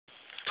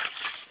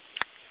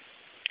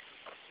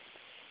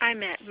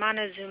I'm at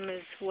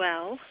Montezumas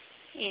Well,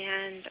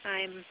 and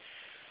I'm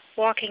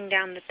walking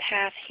down the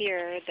path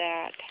here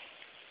that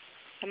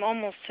I'm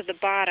almost to the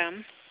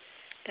bottom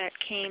that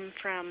came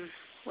from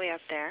way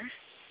up there.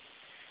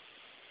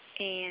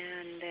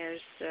 And there's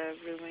the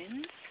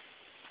ruins.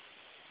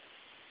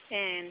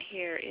 And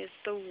here is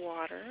the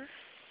water.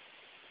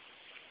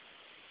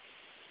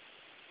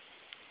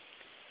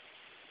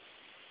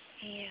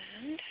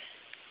 And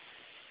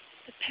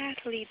the path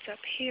leads up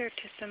here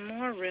to some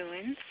more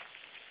ruins.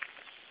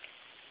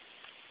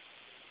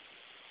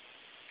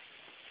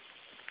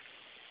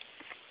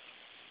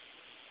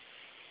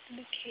 And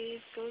the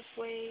cave goes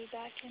way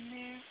back in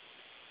there.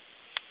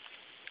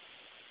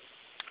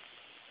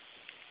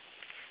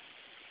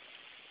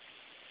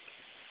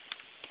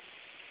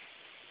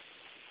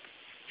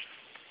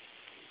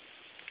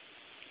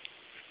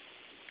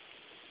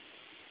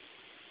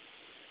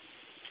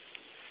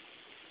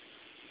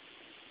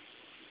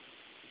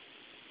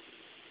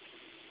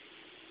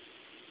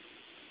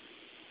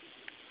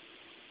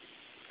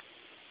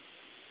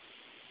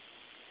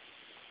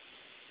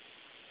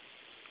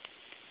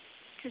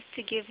 Just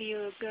to give you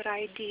a good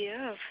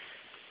idea of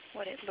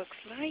what it looks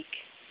like.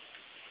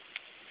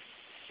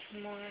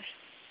 Some more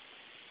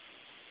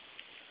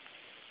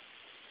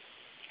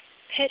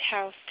pit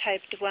house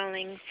type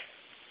dwellings,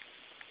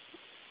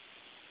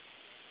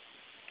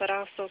 but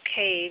also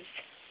caves.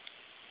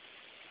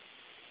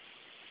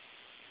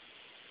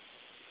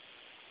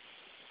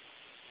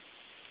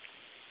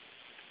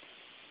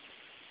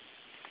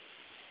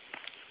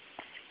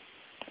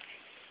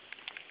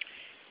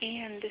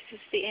 And this is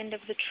the end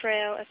of the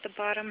trail at the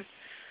bottom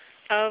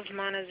of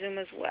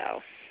Montezumas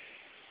Well.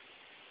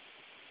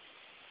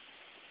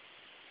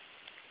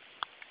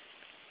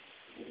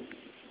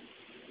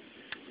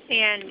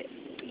 And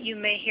you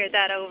may hear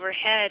that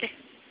overhead.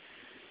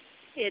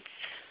 It's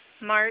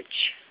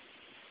March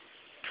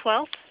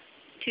 12th,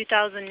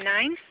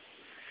 2009,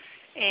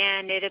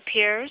 and it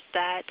appears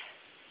that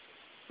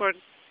we're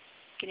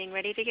getting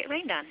ready to get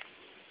rained on.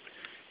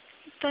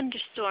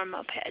 Thunderstorm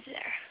up ahead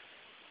there.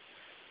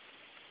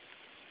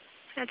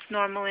 That's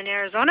normal in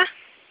Arizona.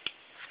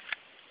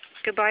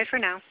 Goodbye for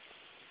now.